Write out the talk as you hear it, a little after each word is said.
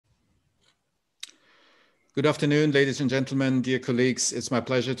Good afternoon, ladies and gentlemen, dear colleagues. It's my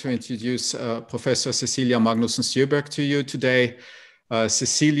pleasure to introduce Professor Cecilia Magnusson-Sjöberg to you today.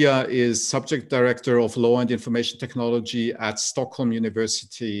 Cecilia is Subject Director of Law and Information Technology at Stockholm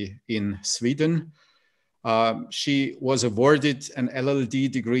University in Sweden. She was awarded an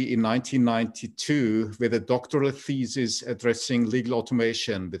LLD degree in 1992 with a doctoral thesis addressing legal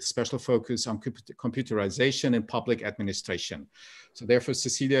automation with special focus on computerization in public administration. So therefore,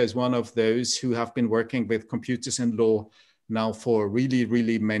 Cecilia is one of those who have been working with computers and law now for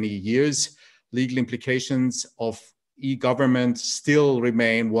really many years. Legal implications of e-government still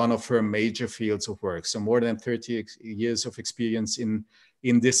remain one of her major fields of work. So more than 30 years of experience in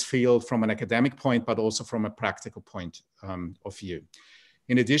this field from an academic point, but also from a practical point of view.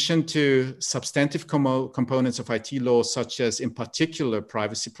 In addition to substantive components of IT law, such as in particular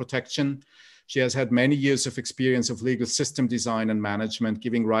privacy protection, she has had many years of experience of legal system design and management,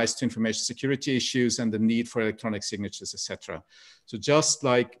 giving rise to information security issues and the need for electronic signatures, etc. So just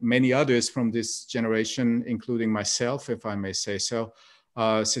like many others from this generation, including myself, if I may say so,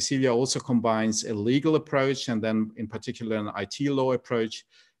 Cecilia also combines a legal approach and then in particular an IT law approach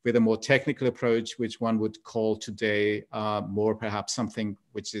with a more technical approach, which one would call today more perhaps something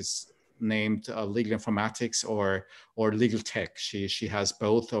which is named legal informatics or legal tech. She has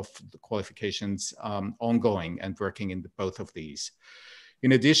both of the qualifications ongoing and working in both of these.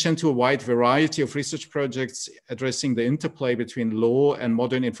 In addition to a wide variety of research projects addressing the interplay between law and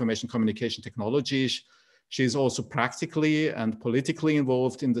modern information communication technologies, she is also practically and politically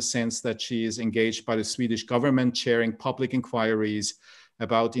involved in the sense that she is engaged by the Swedish government, chairing public inquiries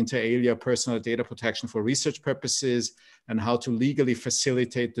about inter alia personal data protection for research purposes and how to legally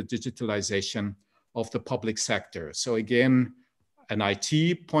facilitate the digitalization of the public sector. So again, an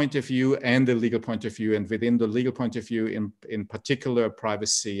IT point of view and a legal point of view, and within the legal point of view, in particular,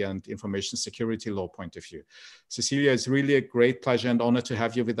 privacy and information security law point of view. Cecilia, it's really a great pleasure and honor to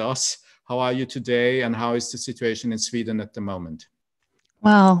have you with us. How are you today, and how is the situation in Sweden at the moment?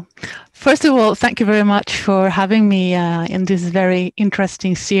 Well, first of all, thank you very much for having me in this very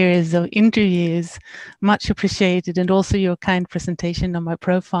interesting series of interviews. Much appreciated, and also your kind presentation on my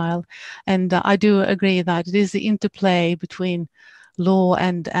profile. And I do agree that it is the interplay between law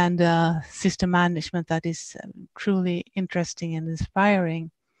and system management that is truly interesting and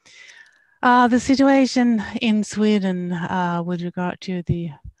inspiring. The situation in Sweden with regard to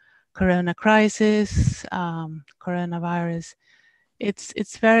the corona crisis, coronavirus,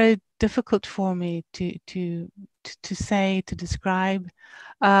 it's very difficult for me to describe.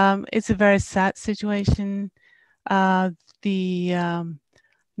 It's a very sad situation. The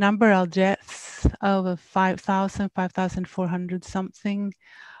number of deaths over 5,400 something.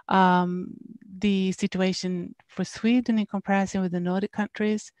 The situation for Sweden in comparison with the Nordic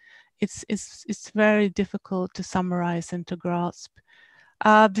countries, it's very difficult to summarize and to grasp.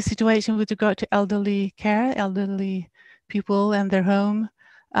 The situation with regard to elderly care, elderly people and their home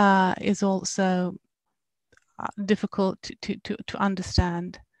is also difficult to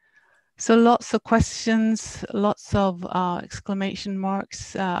understand. So lots of questions, lots of exclamation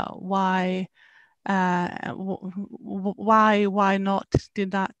marks. Why not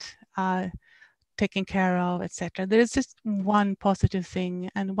did that taken care of, etc. There is just one positive thing,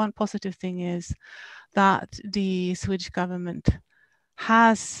 and one positive thing is that the Swedish government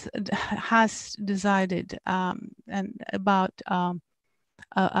has decided about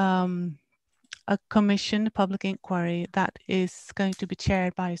a commission, a public inquiry that is going to be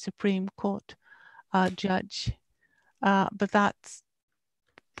chaired by a Supreme Court judge. But that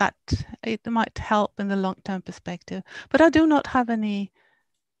it might help in the long-term perspective. But I do not have any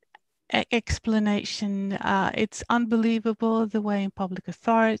explanation. It's unbelievable the way in public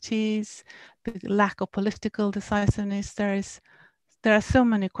authorities, the lack of political decisiveness. There are so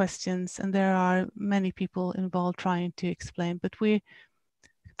many questions, and there are many people involved trying to explain, but the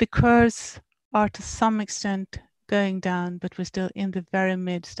curves are to some extent going down, but we're still in the very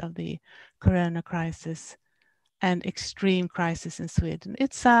midst of the corona crisis and extreme crisis in Sweden.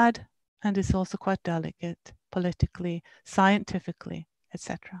 It's sad, and it's also quite delicate politically, scientifically,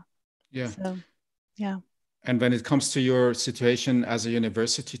 etc. Yeah. So, yeah. And when it comes to your situation as a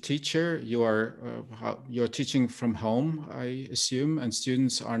university teacher, you're teaching from home, I assume, and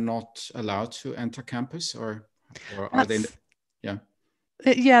students are not allowed to enter campus, or are they? Yeah.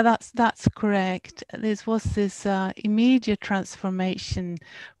 Yeah, that's correct. There was this immediate transformation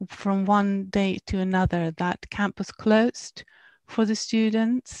from one day to another that campus closed for the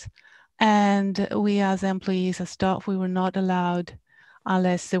students, and we as employees, as staff, we were not allowed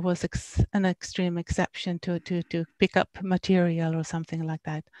unless there was an extreme exception to pick up material or something like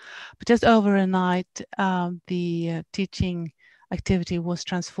that. But just over a night, the teaching activity was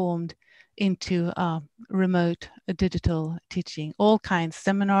transformed into remote digital teaching, all kinds,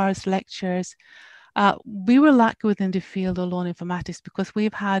 seminars, lectures. We were lucky within the field of law and informatics because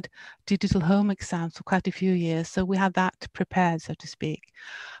we've had digital home exams for quite a few years. So we had that prepared, so to speak.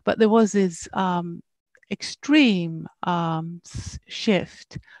 But there was this extreme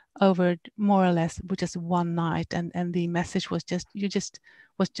shift over more or less just one night. And the message was just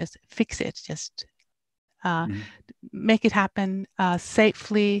fix it, just make it happen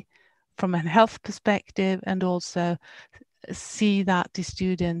safely from a health perspective, and also see that the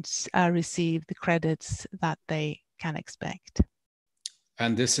students receive the credits that they can expect.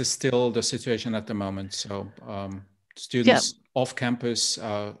 And this is still the situation at the moment. So students off campus,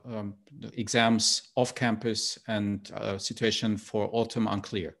 exams off campus, and situation for autumn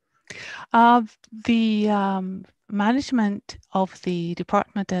unclear. The management of the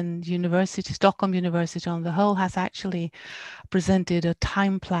department and university, Stockholm University on the whole, has actually presented a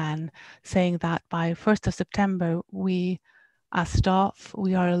time plan saying that by 1st of September, we as staff,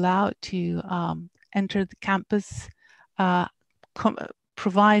 we are allowed to enter the campus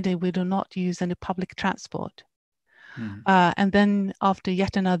provided we do not use any public transport. And then after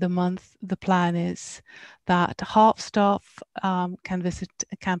yet another month, the plan is that half staff can visit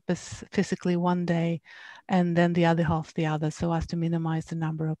a campus physically one day, and then the other half the other, so as to minimize the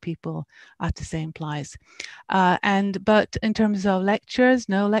number of people at the same place. But in terms of lectures,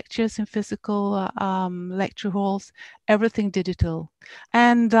 no lectures in physical lecture halls, everything digital.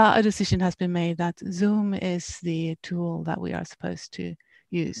 And a decision has been made that Zoom is the tool that we are supposed to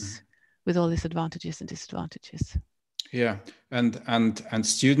use with all its advantages and disadvantages. Yeah, and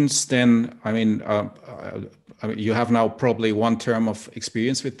students then, I mean, you have now probably one term of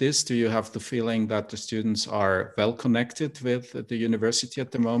experience with this. Do you have the feeling that the students are well connected with the university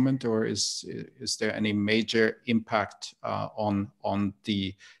at the moment, or is there any major impact on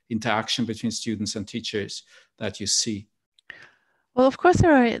the interaction between students and teachers that you see? Well, of course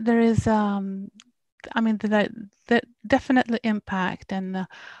there is. I mean, that definitely impact. And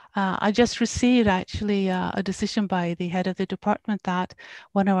I just received actually a decision by the head of the department that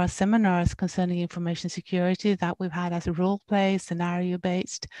one of our seminars concerning information security that we've had as a role play, scenario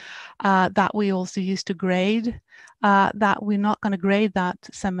based, that we also used to grade, that we're not going to grade that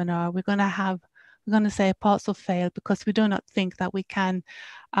seminar. We're going to say pass or fail, because we do not think that we can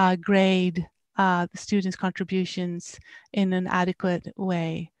grade the students' contributions in an adequate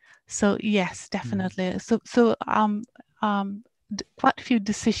way. So yes, definitely. So quite a few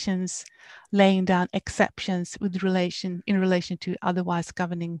decisions laying down exceptions in relation to otherwise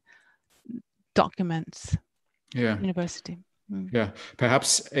governing documents. Yeah. University. Yeah,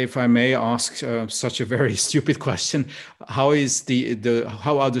 perhaps if I may ask such a very stupid question, how are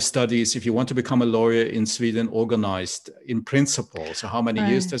the studies, if you want to become a lawyer in Sweden, organized in principle? So how many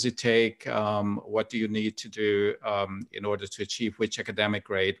years does it take? What do you need to do in order to achieve which academic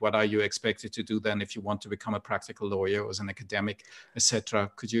grade? What are you expected to do then if you want to become a practical lawyer or as an academic, etc.?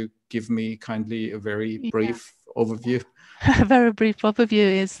 Could you give me kindly a very brief overview? A very brief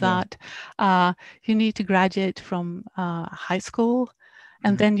overview is that you need to graduate from high school,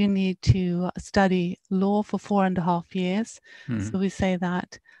 and then you need to study law for 4.5 years. So we say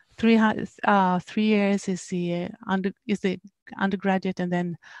that 3 years is the undergraduate, and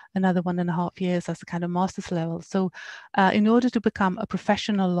then another 1.5 years as a kind of master's level. So in order to become a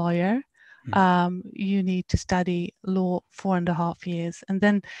professional lawyer, you need to study law 4.5 years, and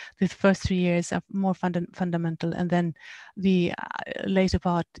then the first 3 years are more fundamental, and then the later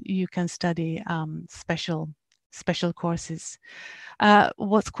part you can study special courses.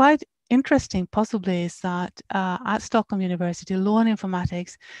 What's quite interesting possibly is that at Stockholm University, law and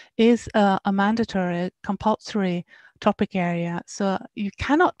informatics is a mandatory, compulsory topic area. So you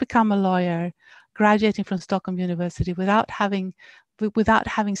cannot become a lawyer graduating from Stockholm University without having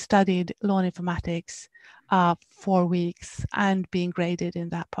studied law and informatics 4 weeks and being graded in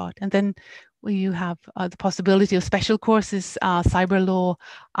that part. And then you have the possibility of special courses, cyber law,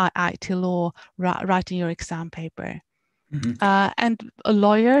 IT law, writing your exam paper. And a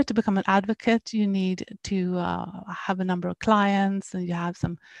lawyer, to become an advocate, you need to have a number of clients, and you have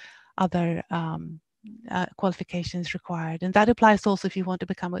some other qualifications required. And that applies also if you want to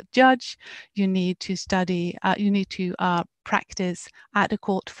become a judge. You need to study, you need to practice at a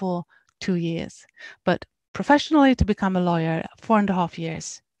court for 2 years. But professionally, to become a lawyer, 4.5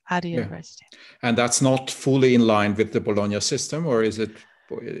 years at a university. And that's not fully in line with the Bologna system, or is it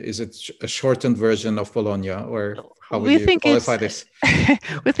is it a shortened version of Bologna, or how would We you think qualify it's this?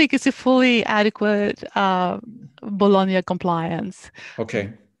 we think it's a fully adequate Bologna compliance.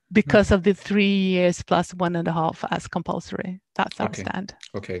 Okay. Because of the 3 years plus 1.5 as compulsory. That's our Okay. stand.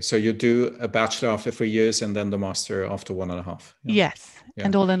 Okay. So you do a bachelor after 3 years and then the master after 1.5. Yeah. Yes. Yeah.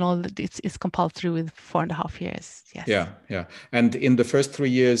 And all in all, it's compulsory with 4.5 years. Yes. Yeah. Yeah. And in the first 3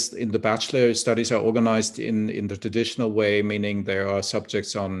 years in the bachelor, studies are organized in the traditional way, meaning there are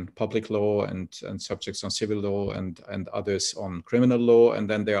subjects on public law and subjects on civil law and others on criminal law. And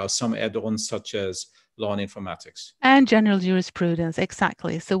then there are some add-ons such as law and informatics. And general jurisprudence,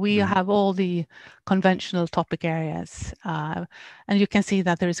 exactly. So we have all the conventional topic areas. And you can see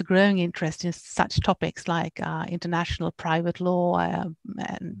that there is a growing interest in such topics like international private law and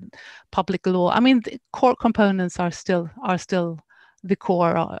public law. I mean, the core components are still the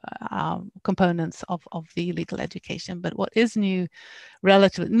core components of the legal education. But what is new,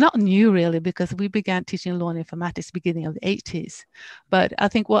 relatively, not new really, because we began teaching law and informatics beginning of the 80s. But I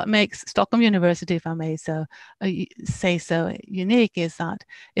think what makes Stockholm University, if I may say so, unique is that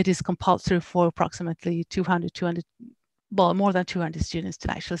it is compulsory for approximately 200, well, more than 200 students to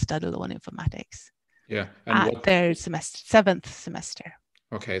actually study law and informatics. Yeah. And at their seventh semester.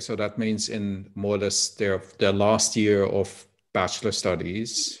 Okay, so that means in more or less their last year of bachelor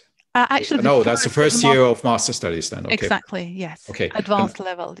studies. Actually, no, that's the first year of master studies then. Okay. Exactly, yes. Okay. Advanced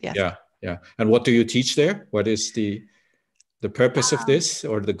level, yes. Yeah, yeah. And what do you teach there? What is the purpose of this,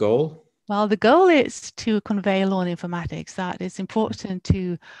 or the goal? Well, the goal is to convey law and informatics, that it's important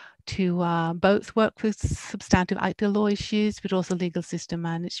to both work with substantive IT law issues, but also legal system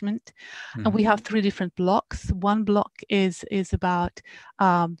management. And we have 3 different blocks. One block is about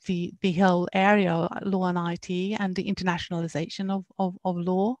the whole area, law and IT, and the internationalization of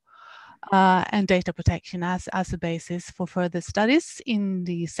law. And data protection as a basis for further studies in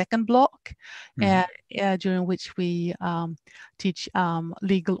the second block, during which we teach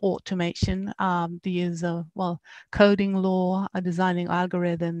legal automation, the use of, coding law, designing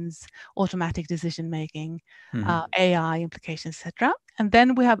algorithms, automatic decision making, AI implications, etc. And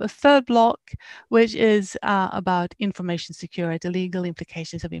then we have a third block, which is about information security, legal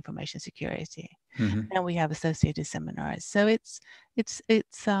implications of information security. And we have associated seminars. So it's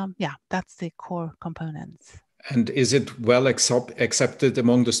that's the core components. And is it well accepted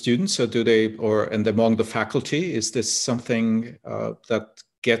among the students, or and among the faculty? Is this something that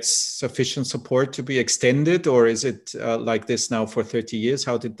gets sufficient support to be extended, or is it like this now for 30 years?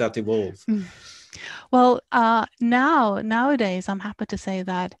 How did that evolve? Well, nowadays, I'm happy to say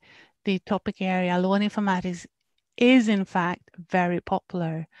that the topic area, law and informatics, is in fact very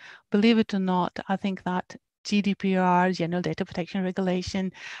popular. Believe it or not, I think that GDPR, General Data Protection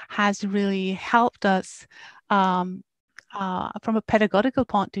Regulation, has really helped us from a pedagogical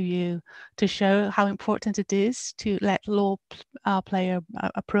point of view to show how important it is to let law play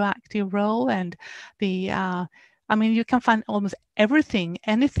a proactive role. And you can find almost anything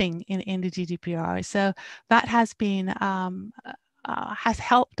in the GDPR. So that has been has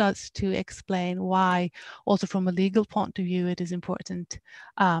helped us to explain why, also from a legal point of view, it is important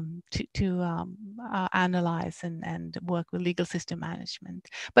to analyze and work with legal system management.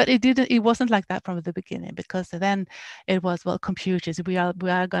 But it wasn't like that from the beginning, because then it was, computers. We are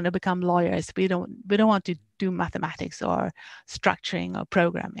going to become lawyers. We don't want to do mathematics or structuring or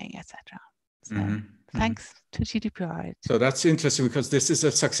programming, etc. So thanks to GDPR. So that's interesting, because this is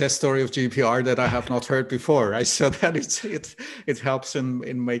a success story of GDPR that I have not heard before, right? So that it helps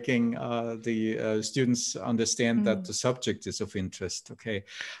in making the students understand that the subject is of interest. Okay.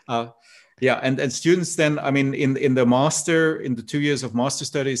 And students then, in the 2 years of master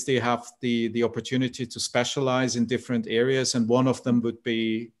studies, they have the opportunity to specialize in different areas, and one of them would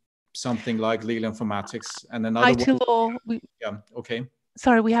be something like legal informatics, and another IT law. Okay.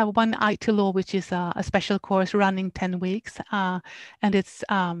 Sorry, we have one IT law, which is a special course running 10 weeks, and it's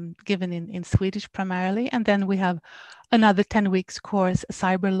given in Swedish primarily. And then we have another 10 weeks course,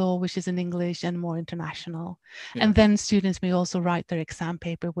 cyber law, which is in English and more international. Yeah. And then students may also write their exam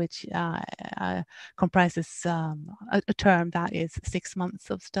paper, which comprises a term that is 6 months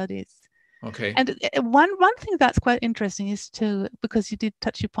of studies. Okay. And one thing that's quite interesting is because you did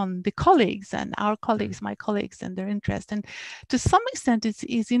touch upon the colleagues and our colleagues, my colleagues, and their interest. And to some extent,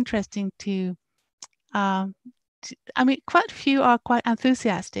 it's interesting to, quite a few are quite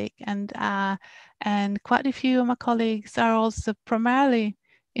enthusiastic, and quite a few of my colleagues are also primarily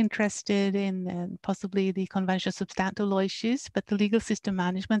interested in possibly the conventional substantive law issues, but the legal system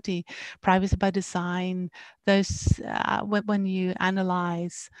management, the privacy by design, those when you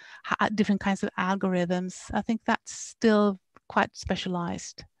analyze different kinds of algorithms, I think that's still quite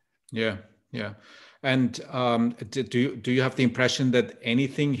specialized. Yeah, yeah. And do you have the impression that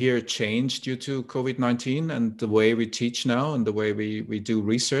anything here changed due to COVID-19 and the way we teach now and the way we do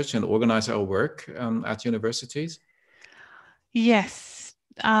research and organize our work at universities? Yes,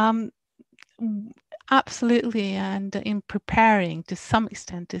 absolutely. And in preparing to some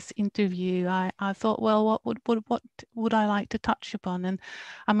extent this interview, I thought, well, what would I like to touch upon? And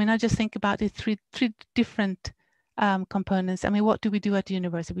I mean, I just think about the three different components. I mean, what do we do at the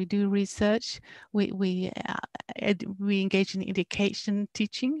university? We do research. We engage in education,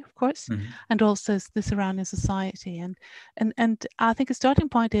 teaching, of course, and also the surrounding society. And I think a starting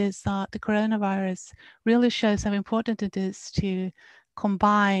point is that the coronavirus really shows how important it is to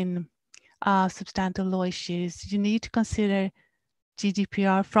combine substantive law issues. You need to consider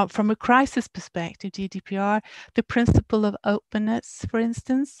GDPR from a crisis perspective. GDPR, the principle of openness, for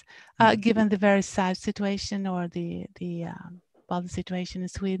instance, given the very sad situation or the situation in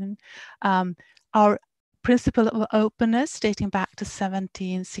Sweden, our principle of openness dating back to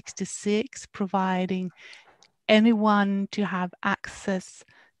 1766, providing anyone to have access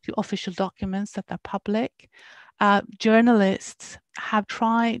to official documents that are public. Journalists have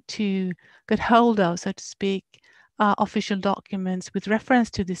tried to get hold of, so to speak, official documents with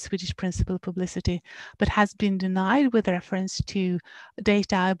reference to the Swedish principle of publicity, but has been denied with reference to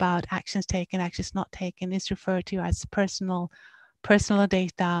data about actions taken, actions not taken, is referred to as personal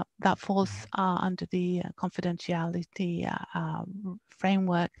data that falls under the confidentiality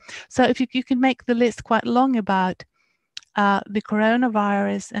framework. So if you can make the list quite long about the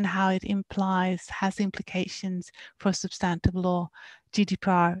coronavirus and how it has implications for substantive law.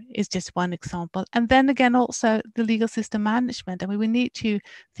 GDPR is just one example. And then again, also the legal system management. I mean, we need to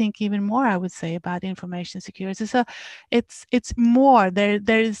think even more, I would say, about information security. So it's more,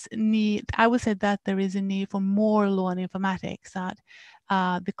 there's need, I would say that there is a need for more law in informatics, that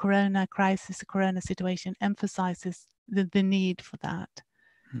the corona crisis, the corona situation emphasizes the need for that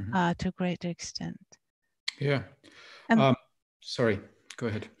to a greater extent. Yeah. And sorry, go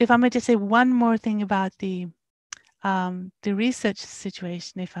ahead. If I may just say one more thing about the research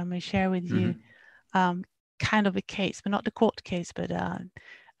situation, if I may share with you kind of a case, but not the court case, but a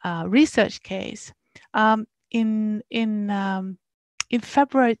research case. In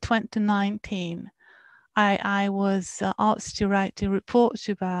February 2019, I was asked to write a report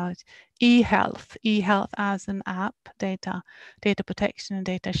about e-health as an app, data protection and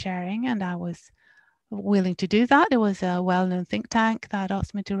data sharing, and I was willing to do that. There was a well-known think tank that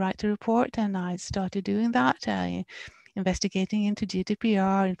asked me to write a report, and I started doing that, investigating into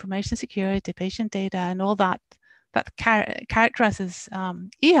GDPR, information security, patient data, and all that characterizes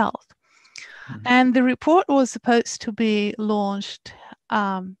e-health. And the report was supposed to be launched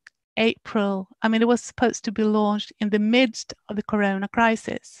April. I mean, it was supposed to be launched in the midst of the corona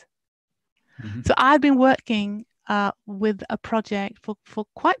crisis. So I've been working with a project for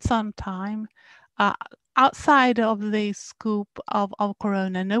quite some time. Outside of the scope of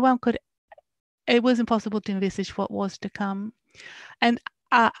corona, no one could, it was impossible to envisage what was to come. And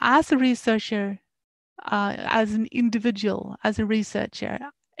as a researcher, as an individual, as a researcher,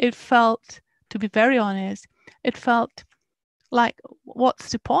 it felt, to be very honest, it felt like,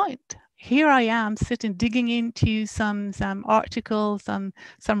 what's the point? Here I am sitting, digging into some articles, some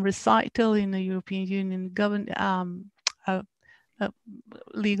recital in the European Union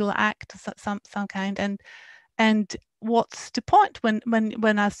legal act, some kind, and what's the point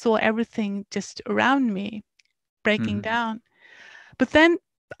when I saw everything just around me breaking down? But then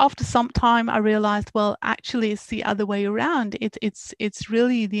after some time, I realized, well, actually, it's the other way around. It's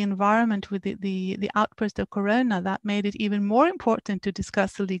really the environment with the outburst of corona that made it even more important to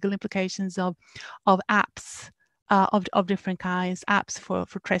discuss the legal implications of apps. Of different kinds, apps for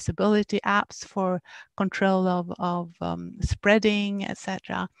traceability, apps for control of spreading,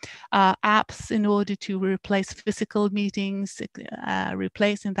 etc. Apps in order to replace physical meetings,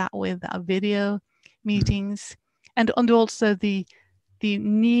 replacing that with video meetings, and also the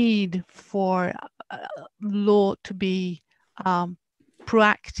need for law to be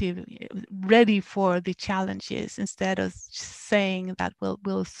proactive, ready for the challenges, instead of saying that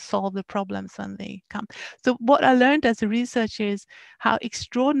we'll solve the problems when they come. So what I learned as a researcher is how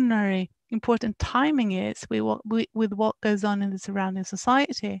extraordinary important timing is with what goes on in the surrounding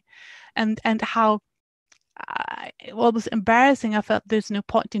society, and how what was embarrassing, I felt there's no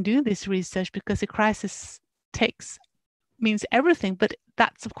point in doing this research because a crisis means everything, but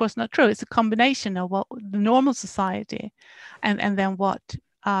that's of course not true. It's a combination of what the normal society and then what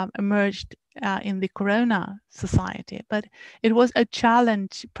emerged in the corona society. But it was a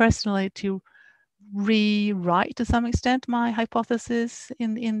challenge personally to rewrite to some extent my hypothesis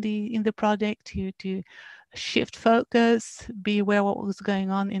in the project to shift focus, be aware what was going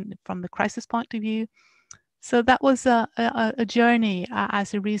on from the crisis point of view. So that was a journey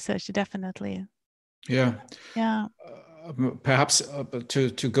as a researcher, definitely. Yeah. Yeah. Perhaps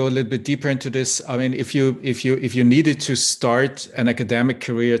to go a little bit deeper into this, I mean, if you needed to start an academic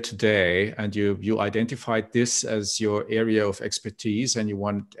career today, and you identified this as your area of expertise, and you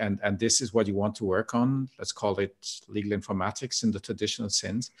want and this is what you want to work on, let's call it legal informatics in the traditional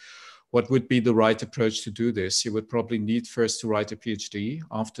sense, what would be the right approach to do this? You would probably need first to write a PhD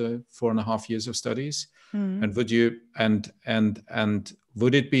after 4.5 years of studies. Mm. And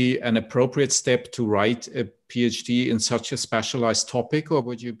would it be an appropriate step to write a PhD in such a specialized topic, or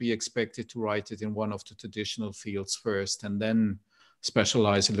would you be expected to write it in one of the traditional fields first and then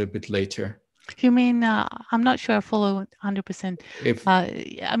specialize a little bit later? You mean, I'm not sure I follow 100%.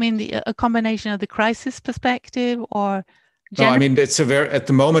 I mean, a combination of the crisis perspective or no, I mean, at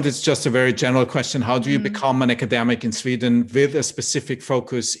the moment, it's just a very general question. How do you become an academic in Sweden with a specific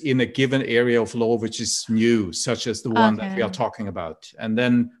focus in a given area of law, which is new, such as the one that we are talking about? And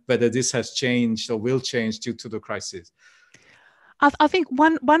then whether this has changed or will change due to the crisis. I think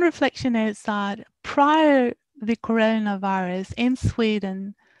one reflection is that prior the coronavirus in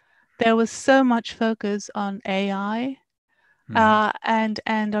Sweden, there was so much focus on AI and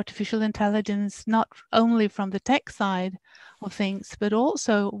artificial intelligence, not only from the tech side of things, but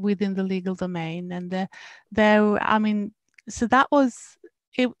also within the legal domain. And I mean, so that was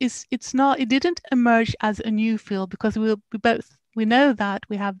it didn't emerge as a new field, because we know that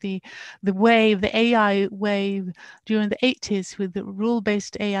we have the AI wave during the 80s with the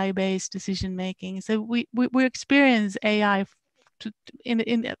rule-based AI-based decision making. So we experience AI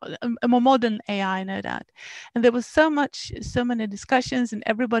in a more modern AI, no doubt. And there was so many discussions, and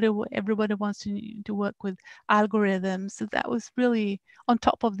everybody wants to work with algorithms. So that was really on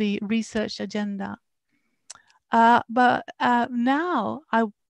top of the research agenda. But now,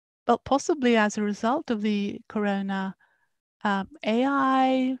 possibly as a result of the corona,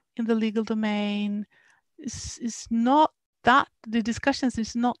 AI in the legal domain is not that, the discussions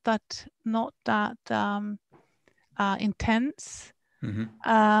is not that intense.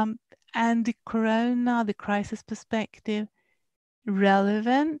 And the corona, the crisis perspective,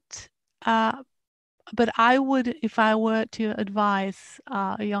 relevant. But I would, if I were to advise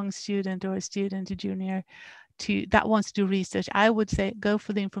a young student or a student, a junior, that wants to do research, I would say go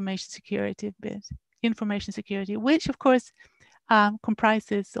for the information security bit. Information security, which of course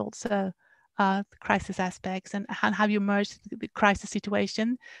comprises also crisis aspects, and how you merge the crisis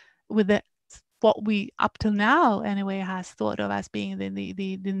situation with what we up till now anyway has thought of as being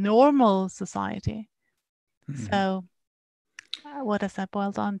the normal society. So what does that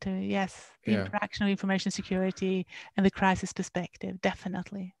boil down to? Yes, the interaction of information security and the crisis perspective,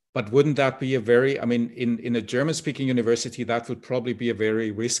 definitely. But wouldn't that be I mean, in a German-speaking university, that would probably be a very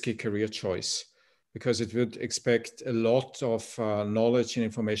risky career choice, because it would expect a lot of knowledge in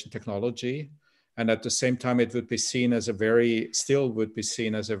information technology. And at the same time, it would be seen as a very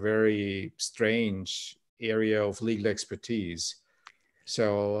strange area of legal expertise.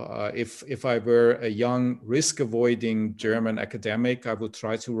 So if I were a young risk-avoiding German academic, I would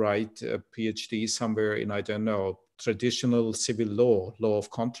try to write a PhD somewhere in, I don't know, traditional civil law of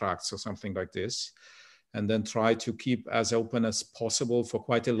contracts or something like this, and then try to keep as open as possible for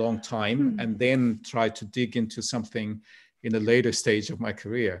quite a long time, and then try to dig into something in a later stage of my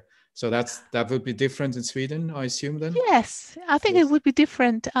career. So that would be different in Sweden, I assume, then? Yes, I think it would be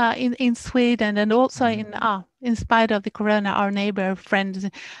different in Sweden, and also in spite of the corona, our neighbor friends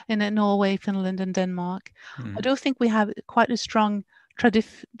in Norway, Finland, and Denmark. I do think we have quite a strong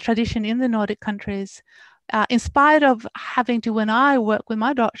tradition in the Nordic countries. In spite of having to, when I work with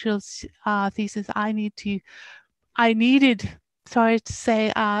my doctoral thesis, I needed, sorry to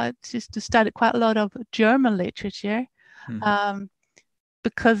say, just to study quite a lot of German literature.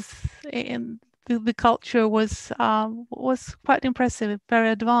 Because the culture was quite impressive, very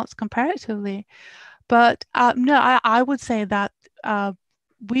advanced comparatively. But no, I would say that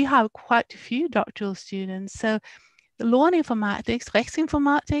we have quite a few doctoral students. So law and informatics,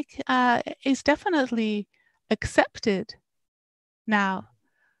 Rechtsinformatik, is definitely accepted now.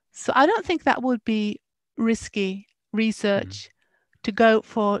 So I don't think that would be risky research to go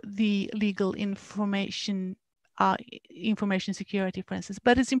for the legal information security, for instance.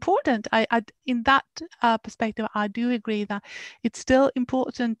 But it's important. In that perspective, I do agree that it's still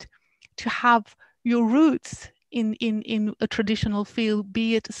important to have your roots in a traditional field,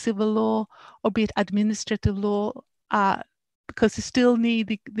 be it civil law or be it administrative law, because you still need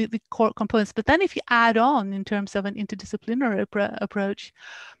the core components. But then if you add on in terms of an interdisciplinary approach,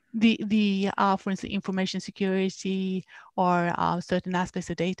 for instance, information security or certain aspects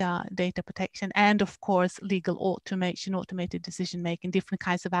of data protection, and of course, legal automation, automated decision making, different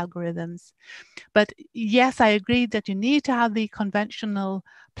kinds of algorithms. But yes, I agree that you need to have the conventional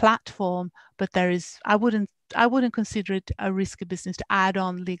platform, but I wouldn't consider it a risky business to add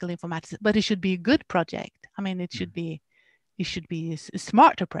on legal informatics, but it should be a good project. I mean, it should be a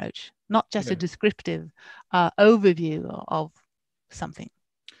smart approach, not just a descriptive overview of something.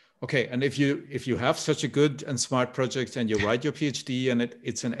 Okay, and if you have such a good and smart project and you write your PhD and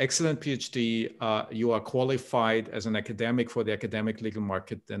it's an excellent PhD, you are qualified as an academic for the academic legal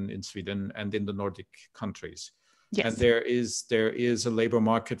market in Sweden and in the Nordic countries. Yes. And there is a labor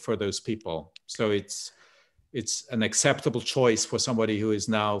market for those people. So it's an acceptable choice for somebody who is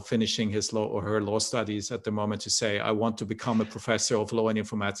now finishing his law or her law studies at the moment to say, I want to become a professor of law and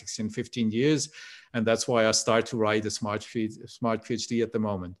informatics in 15 years. And that's why I start to write a smart PhD at the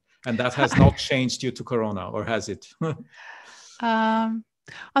moment. And that has not changed due to Corona, or has it? I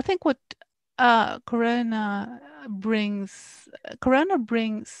think what Corona brings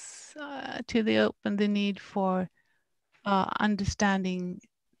to the open the need for understanding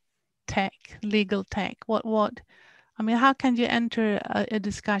tech, legal tech. I mean, how can you enter a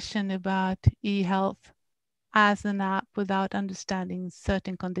discussion about e-health as an app without understanding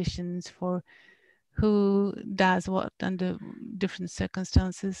certain conditions for who does what under different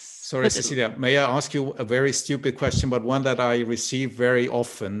circumstances? Sorry, Cecilia, may I ask you a very stupid question, but one that I receive very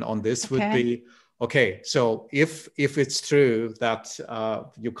often on this would be, okay, so if it's true that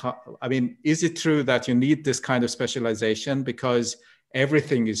you can't, I mean, is it true that you need this kind of specialization because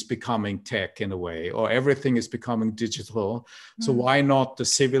everything is becoming tech in a way, or everything is becoming digital? So why not the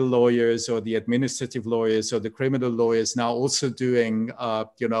civil lawyers or the administrative lawyers or the criminal lawyers now also doing,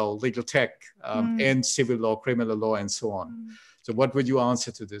 legal tech and civil law, criminal law, and so on? So what would you answer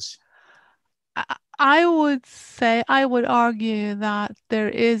to this? I would argue that there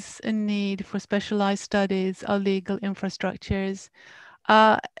is a need for specialized studies of legal infrastructures.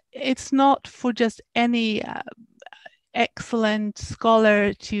 It's not for just any excellent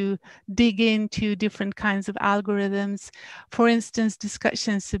scholar to dig into different kinds of algorithms. For instance,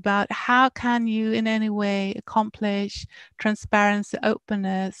 discussions about how can you in any way accomplish transparency,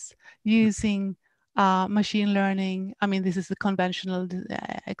 openness using machine learning. I mean, this is the conventional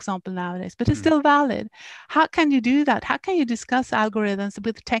example nowadays, but it's still valid. How can you do that? How can you discuss algorithms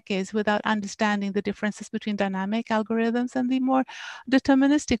with techies without understanding the differences between dynamic algorithms and the more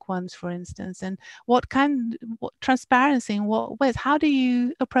deterministic ones, for instance? And what transparency in what ways? How do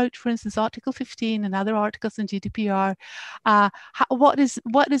you approach, for instance, Article 15 and other articles in GDPR? What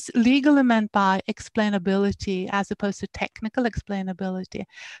is legally meant by explainability as opposed to technical explainability?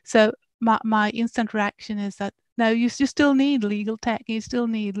 So my instant reaction is that no, you still need legal tech. You still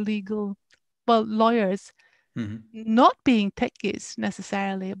need lawyers, not being techies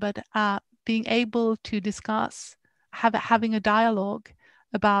necessarily, but being able to discuss, having a dialogue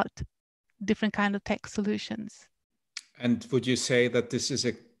about different kind of tech solutions. And would you say that this is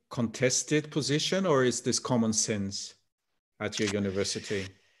a contested position, or is this common sense at your university?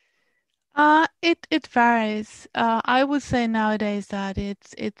 It varies. I would say nowadays that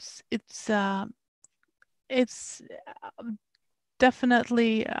it's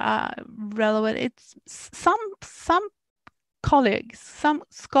definitely relevant. It's some colleagues, some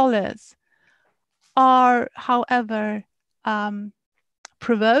scholars are, however,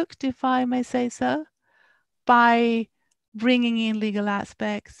 provoked, if I may say so, by bringing in legal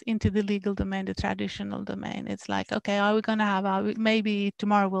aspects into the legal domain, the traditional domain. It's like, okay, are we going to have maybe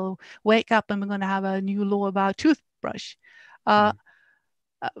tomorrow we'll wake up and we're going to have a new law about toothbrush. But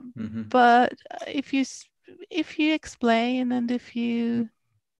if you explain and if you,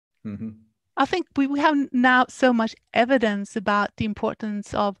 I think we have now so much evidence about the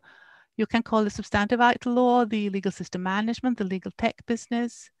importance of, you can call it substantive IT law, the legal system management, the legal tech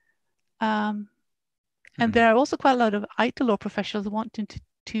business. And there are also quite a lot of IT law professionals wanting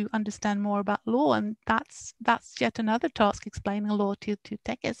to understand more about law, and that's yet another task, explaining law to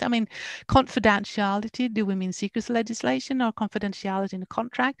techies. I mean, confidentiality, do we mean secrecy legislation or confidentiality in a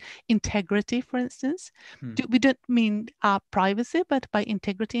contract? Integrity, for instance. We don't mean privacy, but by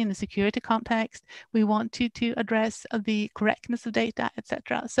integrity in a security context, we want to address the correctness of data,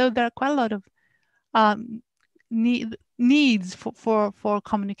 etc. So there are quite a lot of needs for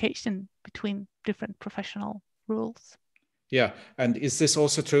communication between different professional rules. Yeah. And is this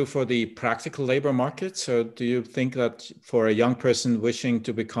also true for the practical labor market? So do you think that for a young person wishing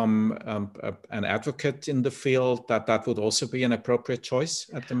to become an advocate in the field, that would also be an appropriate choice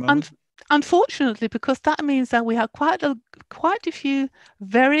at the moment? Unfortunately, because that means that we have quite a few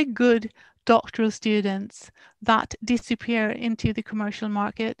very good doctoral students that disappear into the commercial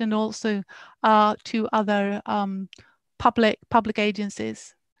market and also to other public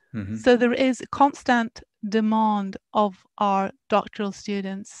agencies. Mm-hmm. So there is a constant demand of our doctoral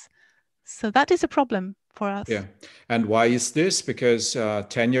students. So that is a problem for us. Yeah. And why is this? Because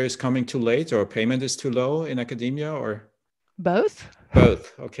tenure is coming too late, or payment is too low in academia, or? Both.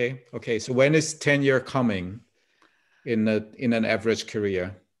 Both. Okay. Okay. So when is tenure coming in an average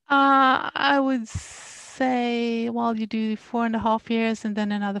career? I would say, well, you do 4.5 years and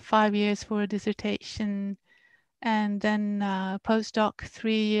then another 5 years for a dissertation, and then postdoc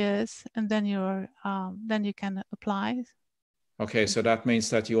 3 years, and then then you can apply. Okay, so that means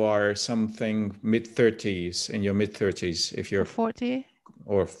that you are something mid-30s, in your mid-30s, if you're 40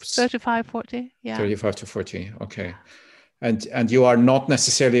 or 35, 40, yeah. 35 to 40. Okay. And you are not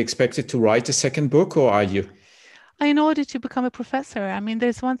necessarily expected to write a second book, or are you? In order to become a professor, I mean,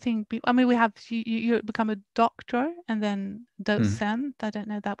 there's one thing. I mean, we have you become a doctor and then docent. I don't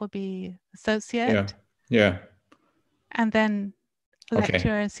know. That would be associate. Yeah. Yeah. And then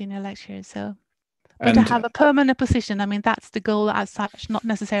lecturer and senior lecturer. So, but to have a permanent position, I mean, that's the goal as such, not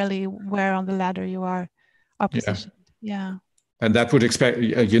necessarily where on the ladder you are positioned. Yeah. And that would expect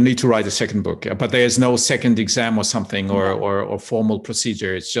you need to write a second book, but there is no second exam or something or formal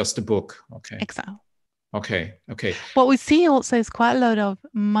procedure. It's just a book. Okay. Exactly. Okay. Okay. What we see also is quite a lot of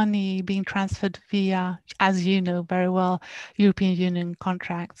money being transferred via, as you know very well, European Union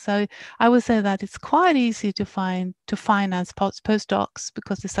contracts. So I would say that it's quite easy to finance postdocs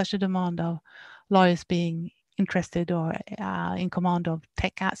because there's such a demand of lawyers being interested or in command of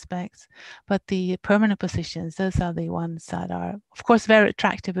tech aspects. But the permanent positions, those are the ones that are, of course, very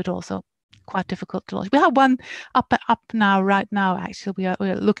attractive, but also quite difficult to launch. We have one up now, right now. Actually,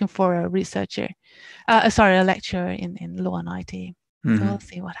 we're looking for a researcher, a lecturer in law and IT. Mm-hmm. So we'll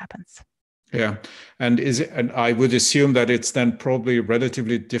see what happens. Yeah, and I would assume that it's then probably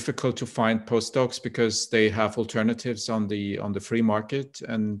relatively difficult to find postdocs because they have alternatives on the free market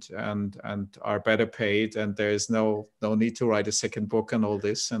and are better paid, and there is no need to write a second book and all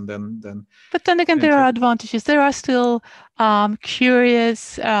this, and then. But then again, there are advantages. There are still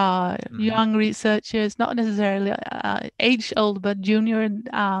curious young researchers, not necessarily age old, but junior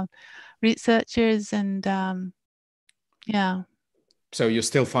researchers, and yeah. So you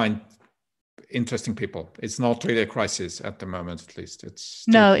still find interesting people. It's not really a crisis at the moment, at least. It's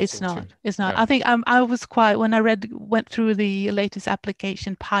not. It's not. Yeah. I think I was quite, when I went through the latest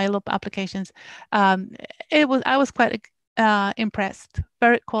pile of applications. I was quite impressed.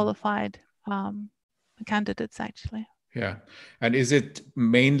 Very qualified candidates, actually. Yeah. And is it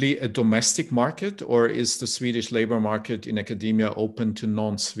mainly a domestic market, or is the Swedish labor market in academia open to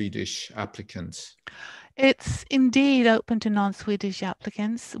non-Swedish applicants? It's indeed open to non-Swedish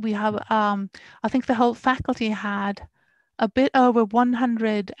applicants. We have, I think the whole faculty had a bit over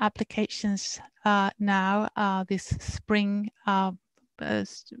 100 applications now this spring,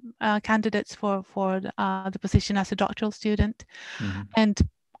 candidates for the position as a doctoral student. Mm-hmm. And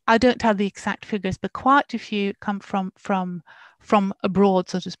I don't have the exact figures, but quite a few come from abroad,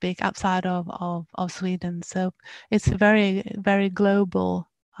 so to speak, outside of Sweden. So it's a very, very global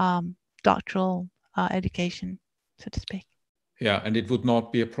doctoral education, so to speak. Yeah, and it would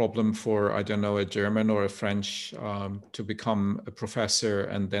not be a problem for, I don't know, a German or a French to become a professor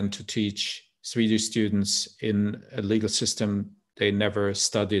and then to teach Swedish students in a legal system they never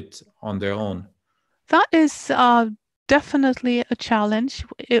studied on their own. That is definitely a challenge,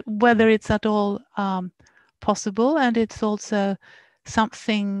 whether it's at all possible, and it's also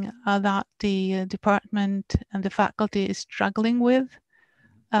something that the department and the faculty is struggling with.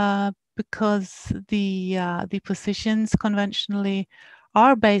 Because the positions conventionally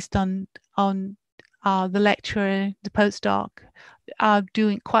are based on the lecturer, the postdoc,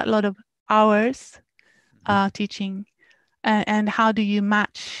 doing quite a lot of hours teaching, and how do you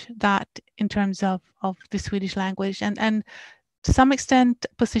match that in terms of the Swedish language, and to some extent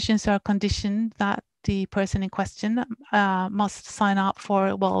positions are conditioned that the person in question must sign up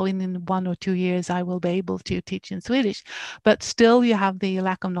for, well, in 1 or 2 years I will be able to teach in Swedish, but still you have the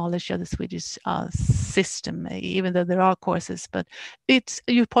lack of knowledge of the Swedish system, even though there are courses. But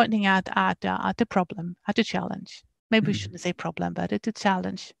you're pointing at a problem, at a challenge. Maybe we shouldn't say problem, but it's a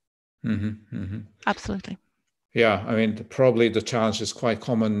challenge. Mm-hmm, mm-hmm. Absolutely. Yeah, I mean, probably the challenge is quite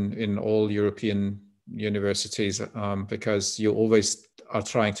common in all European universities, because you always are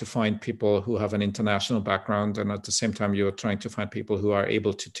trying to find people who have an international background, and at the same time you're trying to find people who are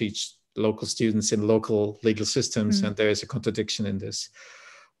able to teach local students in local legal systems, and there is a contradiction in this,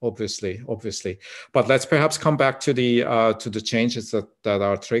 obviously. But let's perhaps come back to the changes that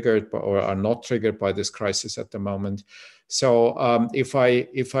are triggered or are not triggered by this crisis at the moment. So if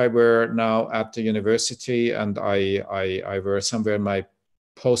I were now at the university and I were somewhere in my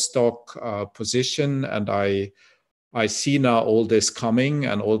postdoc position, and I see now all this coming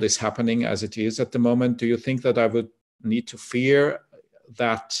and all this happening as it is at the moment, do you think that I would need to fear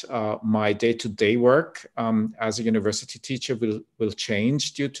that my day-to-day work as a university teacher will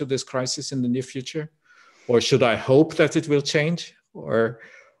change due to this crisis in the near future? Or should I hope that it will change? Or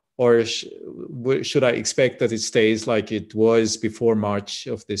should I expect that it stays like it was before March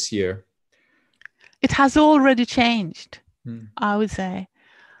of this year? It has already changed, I would say.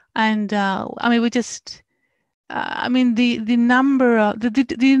 And I mean, the number of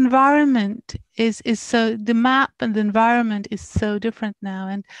the environment is so, the map and the environment is so different now.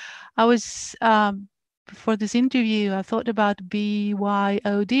 And I was before this interview, I thought about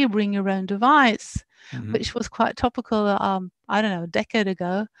BYOD, bring your own device, which was quite topical. I don't know, a decade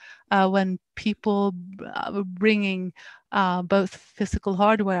ago, when people were bringing both physical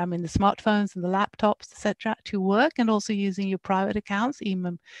hardware, I mean the smartphones and the laptops, etc., to work, and also using your private accounts,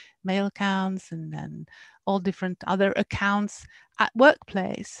 email accounts, and all different other accounts at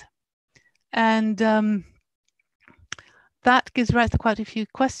workplace. And that gives rise to quite a few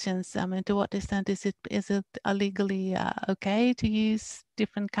questions. I mean, to what extent is it legally okay to use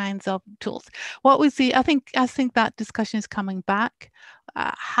different kinds of tools? What we see, I think that discussion is coming back.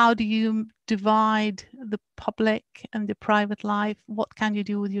 How do you divide the public and the private life? What can you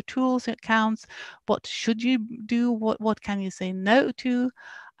do with your tools, your accounts? What should you do? What can you say no to?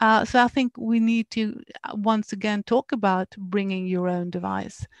 So I think we need to once again talk about bringing your own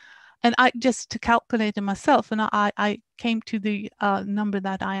device. And I just to calculate it myself, and I came to the number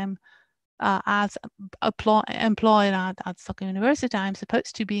that I am as employed at Stockholm University. I'm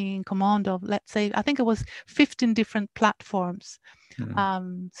supposed to be in command of, let's say, I think it was 15 different platforms,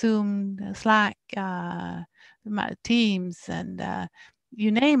 Zoom, Slack, Teams, and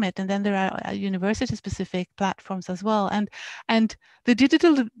you name it. And then there are university-specific platforms as well. And the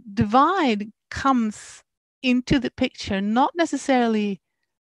digital divide comes into the picture, not necessarily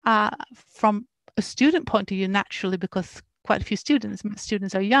from a student point of view, naturally, because quite a few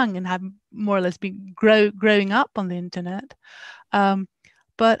students are young and have more or less been growing up on the internet.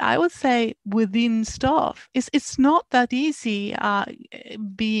 But I would say within staff, it's not that easy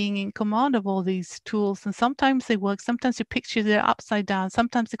being in command of all these tools. And sometimes they work, sometimes your pictures are upside down,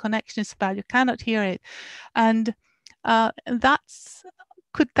 sometimes the connection is bad, you cannot hear it. And that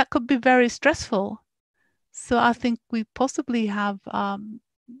could be very stressful. So I think we possibly have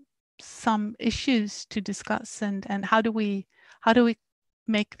some issues to discuss, and how do we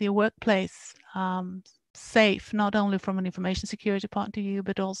make the workplace safe, not only from an information security point of view,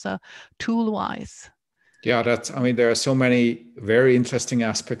 but also tool-wise. Yeah, there are so many very interesting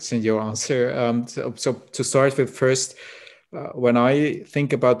aspects in your answer. So to start with, first, when I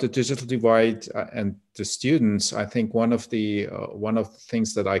think about the digital divide and the students, I think one of the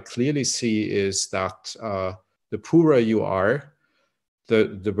things that I clearly see is that the poorer you are,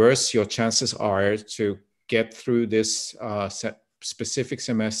 the worse your chances are to get through this specific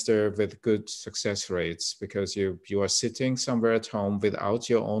semester with good success rates, because you are sitting somewhere at home without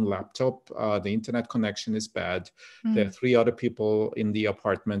your own laptop. The internet connection is bad. There are 3 other people in the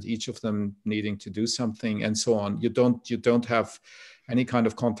apartment, each of them needing to do something, and so on. You don't have any kind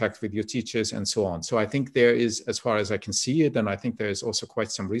of contact with your teachers, and so on. So I think there is, as far as I can see it, and I think there is also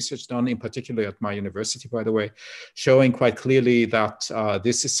quite some research done, in particular at my university, by the way, showing quite clearly that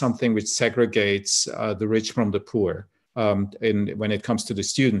this is something which segregates the rich from the poor, when it comes to the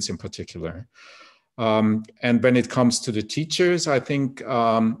students in particular. And when it comes to the teachers, I think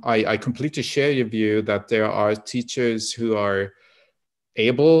I completely share your view that there are teachers who are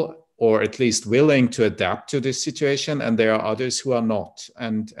able, or at least willing, to adapt to this situation, and there are others who are not.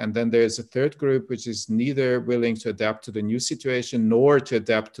 And then there's a third group which is neither willing to adapt to the new situation nor to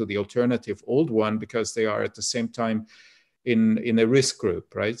adapt to the alternative old one, because they are at the same time in a risk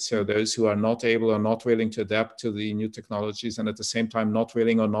group, right? So those who are not able or not willing to adapt to the new technologies, and at the same time not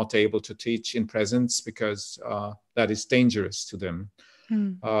willing or not able to teach in presence because that is dangerous to them.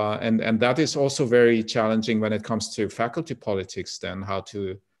 And that is also very challenging when it comes to faculty politics, then how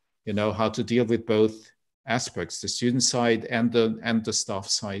to deal with both aspects, the student side and the staff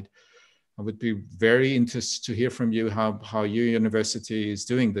side. I would be very interested to hear from you how your university is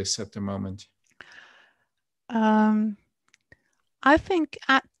doing this at the moment. I think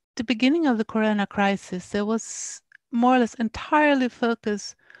at the beginning of the corona crisis, there was more or less entirely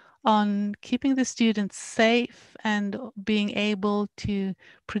focus on keeping the students safe and being able to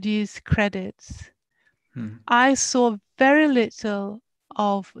produce credits. I saw very little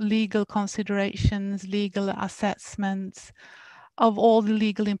of legal considerations, legal assessments, of all the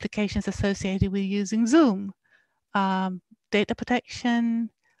legal implications associated with using Zoom. Data protection,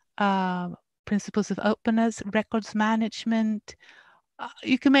 principles of openness, records management.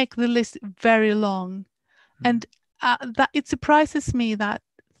 You can make the list very long. And that it surprises me that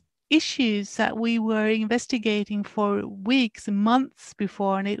issues that we were investigating for weeks and months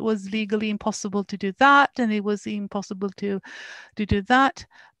before, and it was legally impossible to do that, and it was impossible to do that.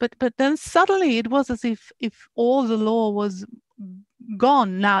 But then suddenly it was as if all the law was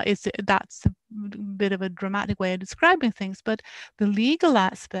gone. Now that's a bit of a dramatic way of describing things, but the legal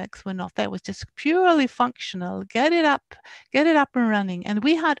aspects were not there. It was just purely functional. Get it up and running. And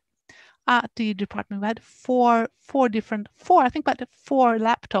we had at the department, we had four laptops,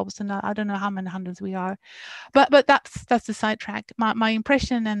 and I don't know how many hundreds we are, but that's the sidetrack. My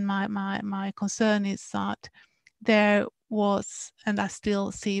impression and my concern is that there was, and I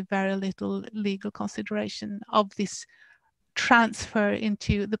still see, very little legal consideration of this transfer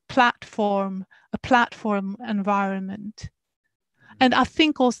into a platform environment. And I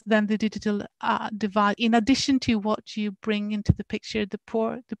think also then the digital divide, in addition to what you bring into the picture, the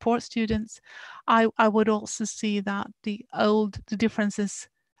poor students, I would also see that the differences.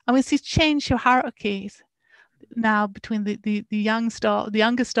 I mean, see change your hierarchies now between the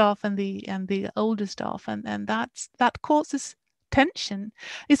younger staff and the older staff, and that causes tension.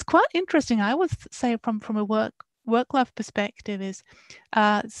 It's quite interesting. I would say from a work life perspective is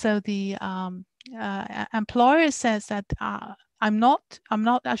so the employer says that I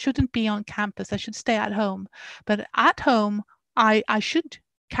shouldn't be on campus. I should stay at home. But at home, I should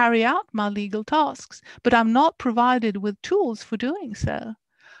carry out my legal tasks, but I'm not provided with tools for doing so.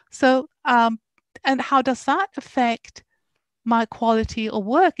 So, and how does that affect my quality of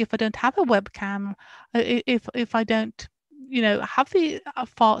work if I don't have a webcam, if I don't, have the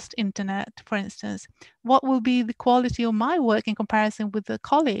fast internet, for instance? What will be the quality of my work in comparison with a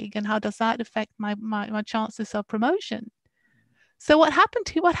colleague, and how does that affect my chances of promotion? So what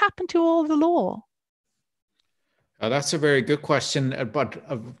happened to all the law? That's a very good question, but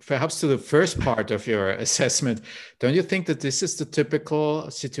perhaps to the first part of your assessment, don't you think that this is the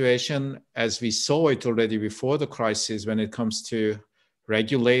typical situation as we saw it already before the crisis when it comes to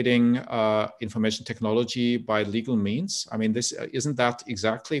regulating information technology by legal means? I mean, isn't that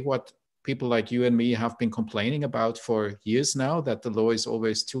exactly what people like you and me have been complaining about for years now, that the law is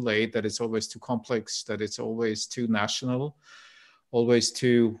always too late, that it's always too complex, that it's always too national, always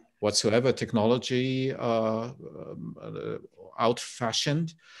too whatsoever technology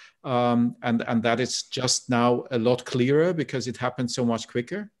out-fashioned, and that it's just now a lot clearer because it happened so much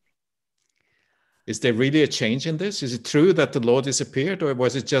quicker? Is there really a change in this? Is it true that the law disappeared, or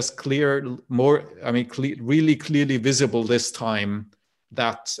was it just really clearly visible this time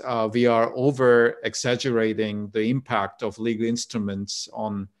that we are over-exaggerating the impact of legal instruments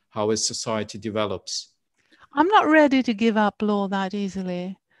on how a society develops? I'm not ready to give up law that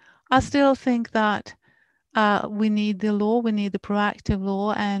easily. I still think that we need the law, we need the proactive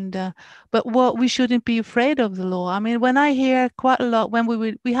law, and but what we shouldn't be afraid of the law. I mean, when I hear quite a lot, when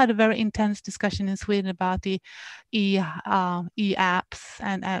we had a very intense discussion in Sweden about the e-apps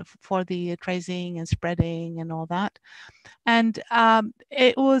and for the tracing and spreading and all that, and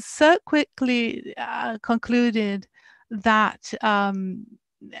it was so quickly concluded that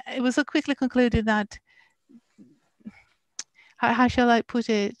how shall I put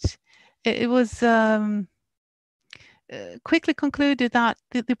it? It was quickly concluded that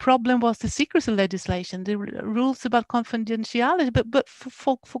the problem was the secrecy legislation, the rules about confidentiality. But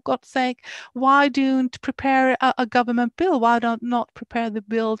for God's sake, why don't prepare a government bill? Why not prepare the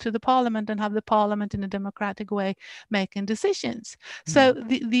bill to the parliament and have the parliament in a democratic way making decisions? So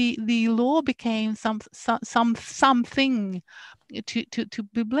the law became something to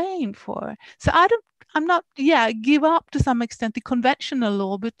be blamed for. So I'm not, give up to some extent the conventional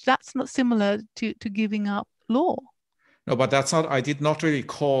law, but that's not similar to giving up law. No, but that's not, I did not really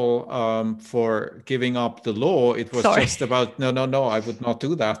call for giving up the law. It was just about, no, I would not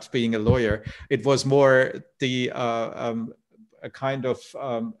do that being a lawyer. It was more a kind of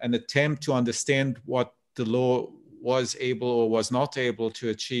an attempt to understand what the law was able or was not able to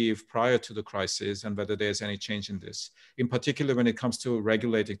achieve prior to the crisis, and whether there's any change in this, in particular when it comes to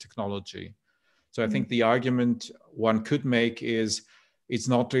regulating technology. So I think the argument one could make is it's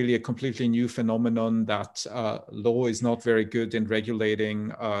not really a completely new phenomenon, that law is not very good in regulating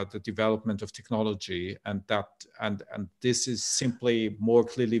the development of technology, and this is simply more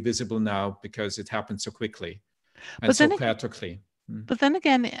clearly visible now because it happened so quickly and so chaotically. But then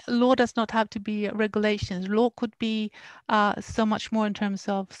again, law does not have to be regulations. Law could be so much more in terms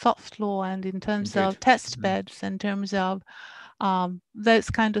of soft law and in terms of test beds, in terms of those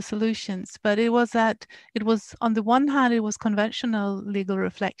kind of solutions. But it was on the one hand, it was conventional legal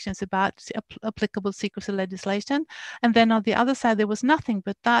reflections about applicable secrecy legislation, and then on the other side there was nothing.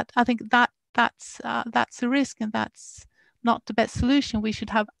 But that, I think that's a risk, and that's not the best solution. We should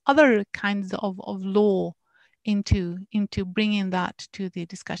have other kinds of law into bringing that to the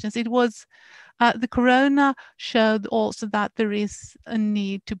discussions. It was the corona showed also that there is a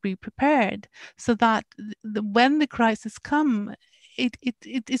need to be prepared, so that when the crisis come,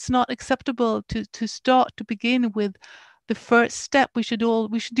 it's not acceptable to start to begin with the first step. We should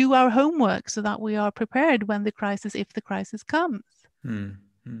do our homework so that we are prepared when if the crisis comes.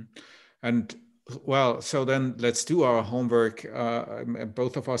 And well, so then let's do our homework.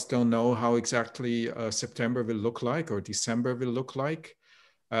 Both of us don't know how exactly September will look like or December will look like.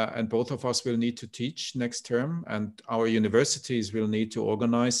 And both of us will need to teach next term, and our universities will need to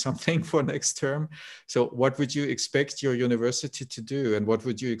organize something for next term. So what would you expect your university to do, and what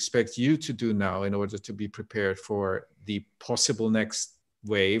would you expect you to do now in order to be prepared for the possible next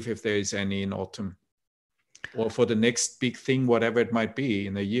wave, if there is any, in autumn, or for the next big thing, whatever it might be,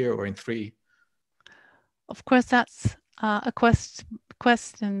 in a year or in 3? Of course, that's a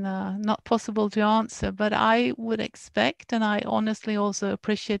question not possible to answer, but I would expect, and I honestly also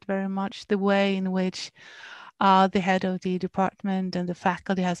appreciate very much the way in which the head of the department and the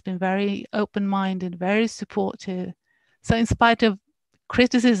faculty has been very open-minded, very supportive. So in spite of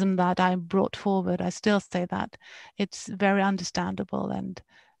criticism that I brought forward, I still say that it's very understandable,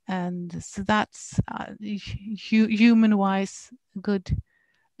 and so that's human-wise a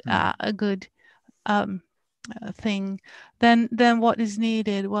good thing. Then what is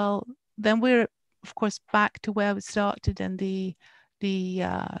needed? Well, then we're of course back to where we started, and the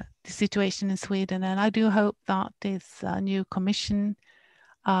situation in Sweden. And I do hope that this new commission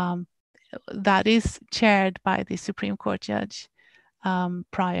that is chaired by the Supreme Court judge,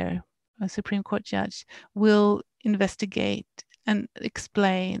 prior Supreme Court judge, will investigate and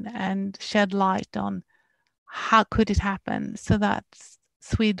explain and shed light on how could it happen, so that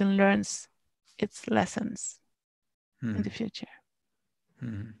Sweden learns its lessons in the future.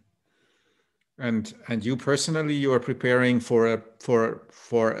 And you personally, you are preparing for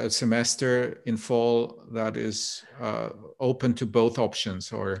a semester in fall that is open to both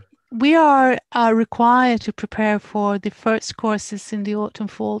options, or? We are required to prepare for the first courses in the autumn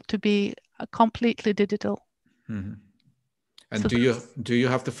fall to be completely digital. And so do you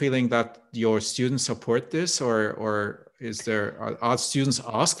have the feeling that your students support this, or are students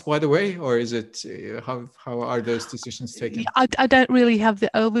asked, by the way, or is it how are those decisions taken? I don't really have the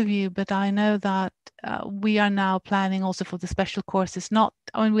overview, but I know that we are now planning also for the special courses.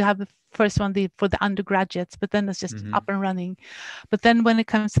 We have the first one for the undergraduates, but then it's just up and running. But then when it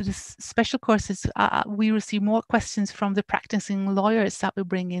comes to the special courses, we receive more questions from the practicing lawyers that we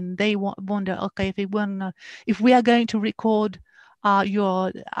bring in. They wonder, okay, if we are going to record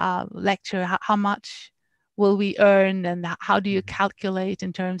your lecture, how much will we earn, and how do you calculate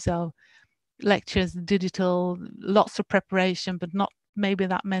in terms of lectures, digital, lots of preparation, but not maybe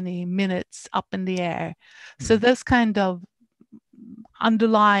that many minutes up in the air. So those kind of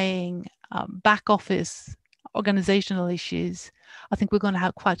underlying back office organizational issues, I think we're going to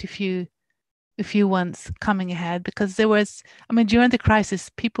have quite a few ones coming ahead, because during the crisis,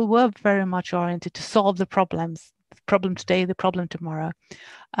 people were very much oriented to solve the problem today, the problem tomorrow.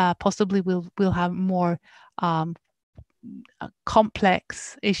 Possibly we'll have more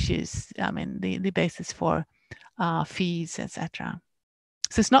complex issues. The basis for fees, etc.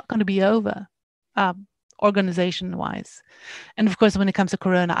 So it's not going to be over organization-wise. And of course, when it comes to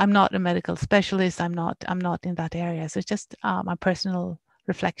corona, I'm not a medical specialist. I'm not in that area. So it's just my personal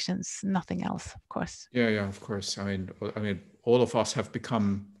reflections, nothing else, of course. Yeah, of course. I mean, all of us have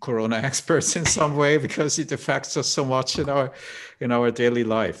become corona experts in some way, because it affects us so much in our daily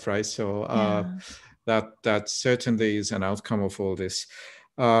life, right? So that certainly is an outcome of all this.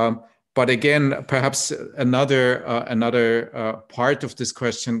 But again, perhaps another part of this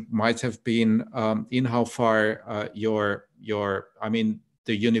question might have been in how far the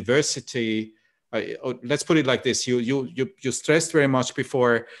university. Let's put it like this: you stressed very much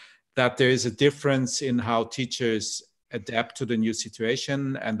before that there is a difference in how teachers adapt to the new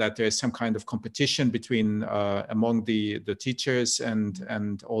situation, and that there's some kind of competition between among the teachers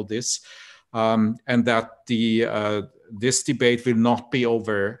and all this, and that this debate will not be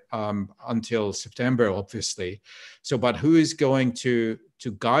over until September, obviously. So, but who is going to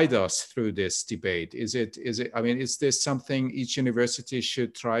guide us through this debate? Is it? I mean, is this something each university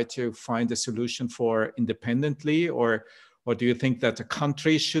should try to find a solution for independently, or do you think that a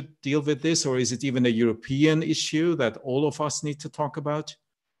country should deal with this, or is it even a European issue that all of us need to talk about?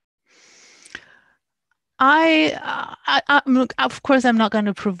 Look, of course, I'm not going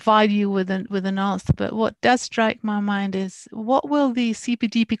to provide you with an answer, but what does strike my mind is, what will the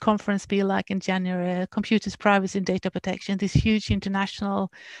CPDP conference be like in January? Computers, privacy, and data protection. This huge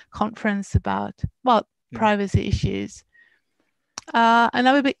international conference about privacy issues, and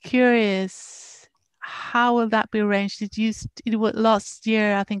I'm a bit curious, how will that be arranged? It was last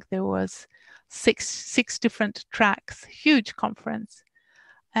year, I think there was six different tracks, huge conference,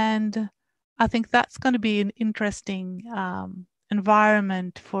 and I think that's going to be an interesting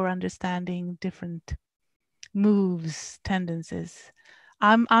environment for understanding different moves, tendencies.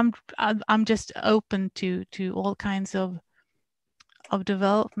 I'm just open to all kinds of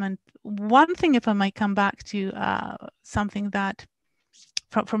development. One thing, if I might come back to something that,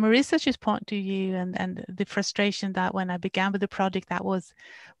 from a researcher's point of view, and the frustration that when I began with the project, that was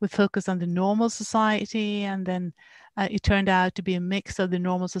with focus on the normal society, and then it turned out to be a mix of the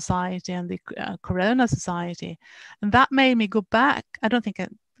normal society and the corona society. And that made me go back. I don't think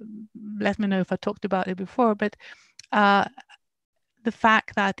let me know if I talked about it before, but the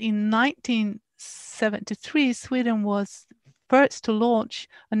fact that in 1973, Sweden was first to launch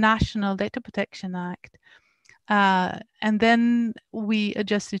a national data protection act. And then we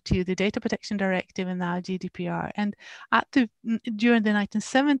adjusted to the Data Protection Directive and now GDPR. And during the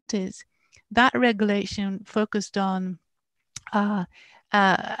 1970s, that regulation focused on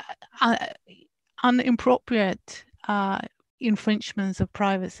inappropriate infringements of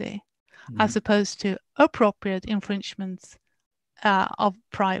privacy, as opposed to appropriate infringements of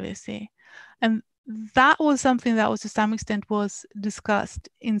privacy. And that was something that was, to some extent, was discussed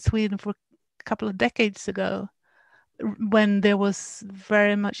in Sweden for a couple of decades ago, when there was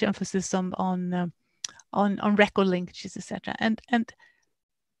very much emphasis on record linkages, etc. And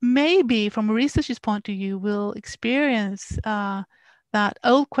maybe from a researcher's point of view, we'll experience that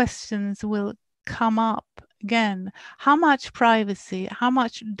old questions will come up again. How much privacy, how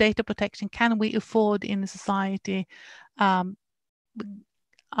much data protection can we afford in a society that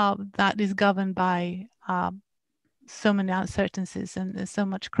is governed by so many uncertainties and so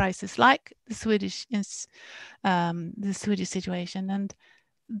much crisis, like the Swedish situation? And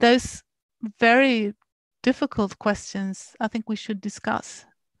those very difficult questions, I think we should discuss.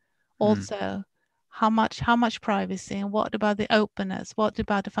 Also, how much privacy, and what about the openness? What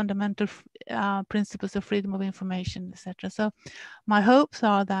about the fundamental principles of freedom of information, etc.? So, my hopes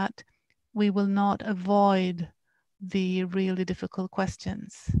are that we will not avoid the really difficult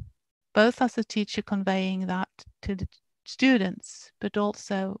questions, both as a teacher conveying that to the students, but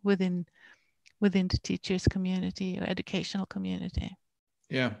also within the teachers' community or educational community.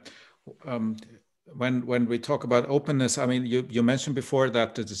 Yeah. When we talk about openness, I mean, you mentioned before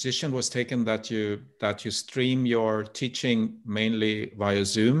that the decision was taken that you stream your teaching mainly via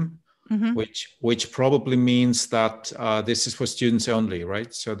Zoom, which probably means that this is for students only,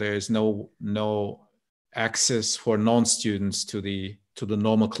 right? So there is no access for non-students to the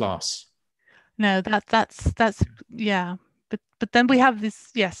normal class. No, that's yeah. But then we have this,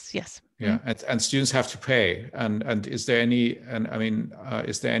 yes. Yeah, and students have to pay. And is there any? And I mean,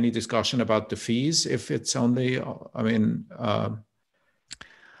 is there any discussion about the fees if it's only? I mean.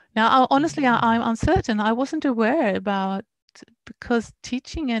 Now, honestly, I'm uncertain. I wasn't aware about, because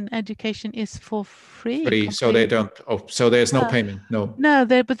teaching and education is for free. Free, so they don't. Oh, so there's no payment. No. No,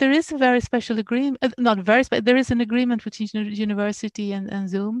 but there is a very special agreement. Not very special. There is an agreement between university and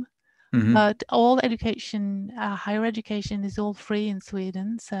Zoom. But all education, higher education, is all free in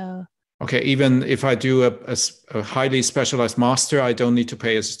Sweden. So. Okay, even if I do a highly specialized master, I don't need to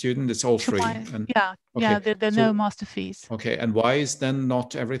pay as a student. It's all free. There are no master fees. Okay, and why is then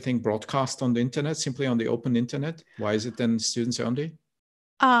not everything broadcast on the internet, simply on the open internet? Why is it then students only?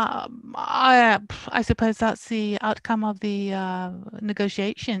 I suppose that's the outcome of the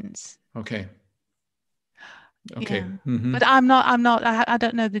negotiations. Okay. Yeah. But I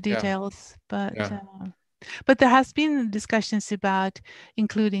don't know the details, but there has been discussions about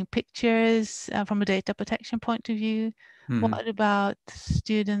including pictures from a data protection point of view. What about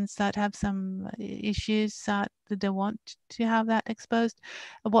students that have some issues that they want to have that exposed?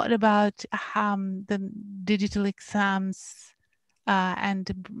 What about the digital exams and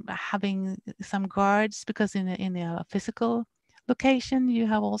having some guards, because in a physical location you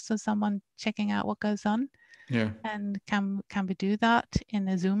have also someone checking out what goes on? Yeah. And can we do that in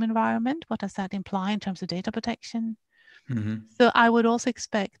a Zoom environment? What does that imply in terms of data protection? So I would also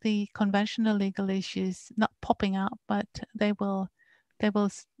expect the conventional legal issues not popping up, but they will,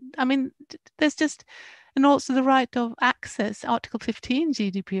 I mean, there's just, and also the right of access, Article 15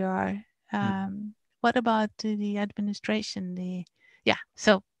 GDPR. What about the administration?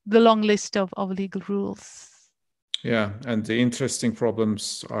 So the long list of legal rules. Yeah, and the interesting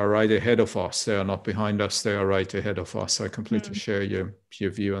problems are right ahead of us. They are not behind us, they are right ahead of us. I completely share your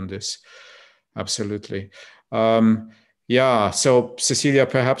view on this. Absolutely. So Cecilia,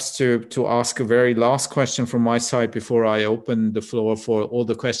 perhaps to ask a very last question from my side before I open the floor for all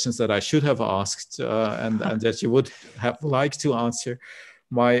the questions that I should have asked and that you would have liked to answer.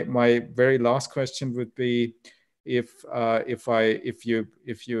 My very last question would be, if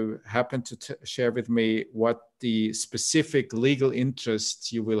you happen to share with me what the specific legal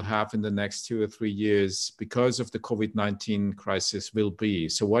interests you will have in the next 2 or 3 years because of the COVID-19 crisis will be.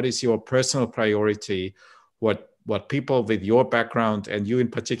 So what is your personal priority? What people with your background and you in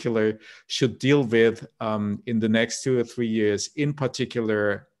particular should deal with in the next 2 or 3 years, in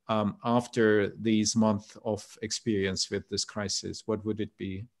particular after these months of experience with this crisis? What would it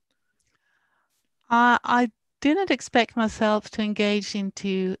be? I didn't expect myself to engage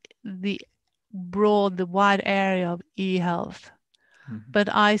into the wide area of e-health, but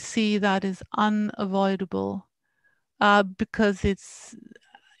I see that as unavoidable because it's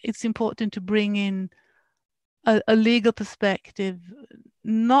important to bring in a legal perspective,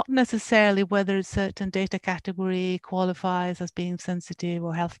 not necessarily whether a certain data category qualifies as being sensitive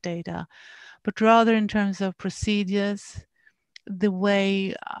or health data, but rather in terms of procedures, the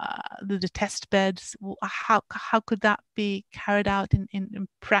way the test beds, how could that be carried out in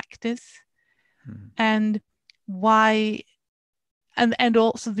practice, and why, and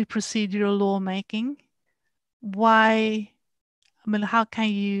also the procedural lawmaking. Why, I mean, how can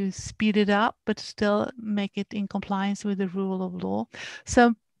you speed it up but still make it in compliance with the rule of law?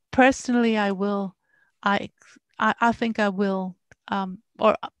 So personally, I think I will,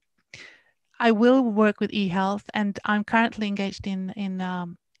 or I will work with e-health, and I'm currently engaged in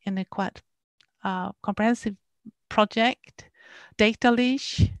a quite comprehensive project, Data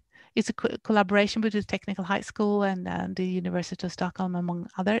Leash. It's a collaboration between the Technical High School and the University of Stockholm, among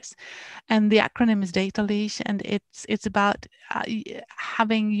others. And the acronym is Data Leash, and it's about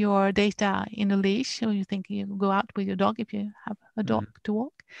having your data in a leash. So you think you go out with your dog if you have a dog to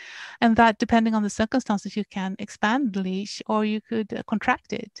walk, and that depending on the circumstances, you can expand the leash or you could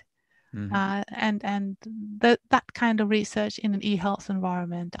contract it. And that kind of research in an e-health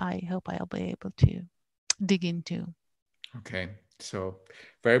environment, I hope I'll be able to dig into. Okay, so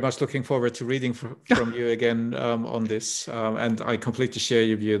very much looking forward to reading from you again on this. And I completely share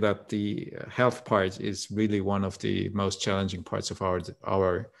your view that the health part is really one of the most challenging parts of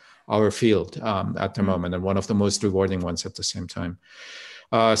our field at the moment, and one of the most rewarding ones at the same time.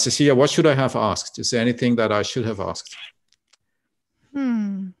 Cecilia, what should I have asked? Is there anything that I should have asked?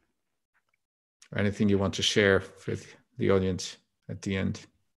 Or anything you want to share with the audience at the end?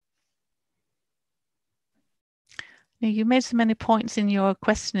 You made so many points in your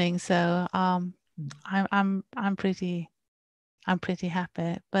questioning, so I'm pretty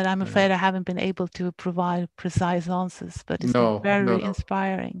happy. But I'm afraid I haven't been able to provide precise answers. But it's been very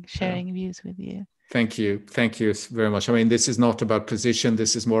inspiring sharing views with you. Thank you very much. I mean, this is not about position.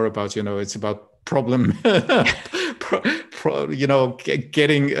 This is more about, it's about problem.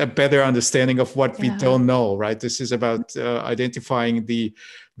 Getting a better understanding of what we don't know, right? This is about identifying the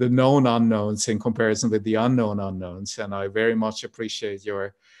known unknowns in comparison with the unknown unknowns. And I very much appreciate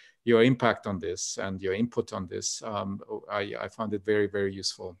your impact on this and your input on this. I found it very, very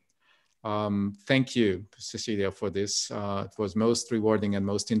useful. Thank you, Cecilia, for this. It was most rewarding and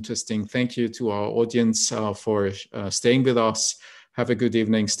most interesting. Thank you to our audience for staying with us. Have a good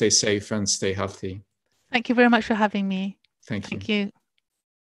evening. Stay safe and stay healthy. Thank you very much for having me. Thank you. Thank you.